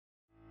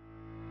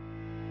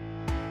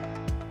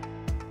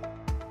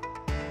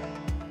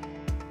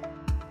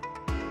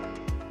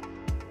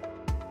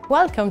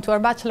Welcome to our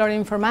Bachelor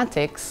in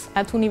Informatics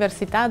at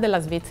Università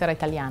della Svizzera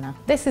Italiana.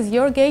 This is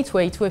your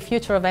gateway to a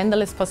future of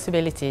endless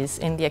possibilities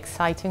in the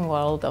exciting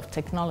world of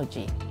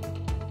technology.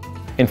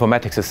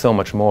 Informatics is so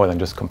much more than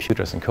just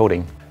computers and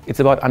coding.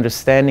 It's about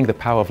understanding the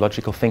power of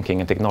logical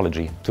thinking and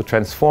technology to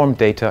transform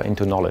data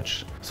into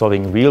knowledge,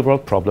 solving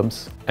real-world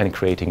problems and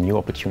creating new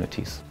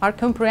opportunities. Our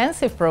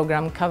comprehensive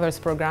program covers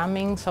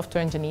programming,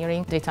 software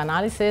engineering, data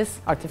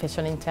analysis,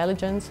 artificial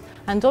intelligence,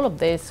 and all of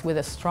this with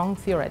a strong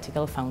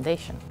theoretical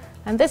foundation.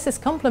 And this is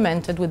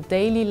complemented with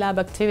daily lab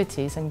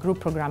activities and group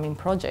programming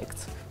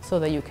projects, so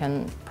that you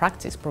can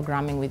practice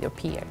programming with your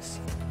peers.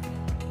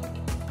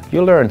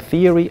 You'll learn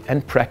theory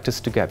and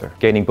practice together,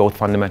 gaining both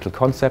fundamental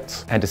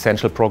concepts and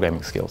essential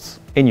programming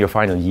skills. In your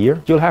final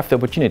year, you'll have the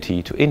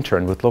opportunity to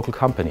intern with local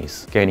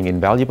companies, gaining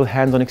invaluable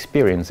hands-on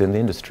experience in the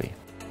industry.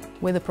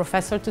 With a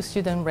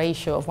professor-to-student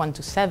ratio of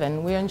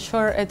 1:7, we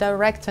ensure a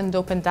direct and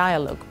open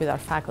dialogue with our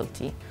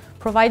faculty,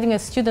 providing a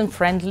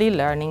student-friendly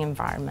learning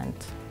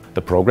environment.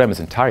 The program is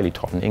entirely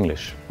taught in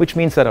English, which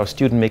means that our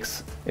student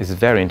mix is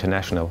very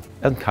international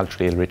and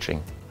culturally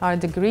enriching. Our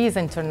degree is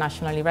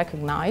internationally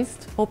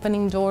recognized,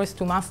 opening doors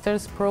to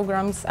master's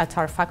programs at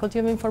our Faculty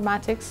of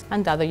Informatics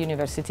and other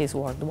universities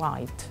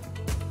worldwide.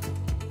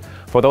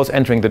 For those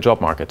entering the job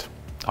market,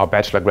 our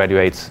bachelor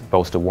graduates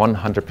boast a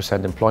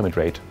 100% employment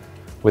rate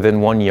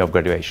within 1 year of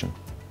graduation.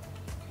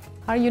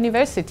 Our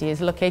university is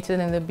located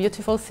in the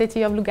beautiful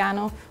city of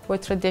Lugano, where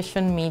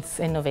tradition meets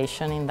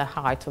innovation in the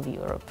heart of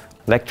Europe.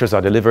 Lectures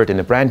are delivered in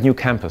a brand new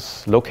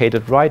campus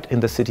located right in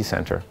the city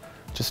center,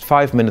 just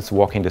 5 minutes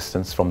walking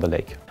distance from the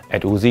lake.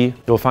 At USI,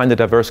 you'll find a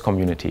diverse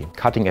community,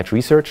 cutting-edge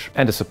research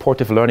and a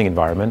supportive learning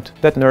environment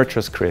that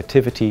nurtures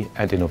creativity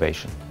and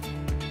innovation.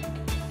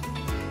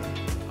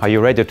 Are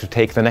you ready to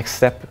take the next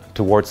step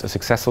towards a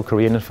successful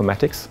career in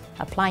informatics?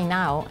 Apply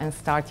now and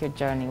start your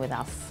journey with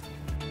us.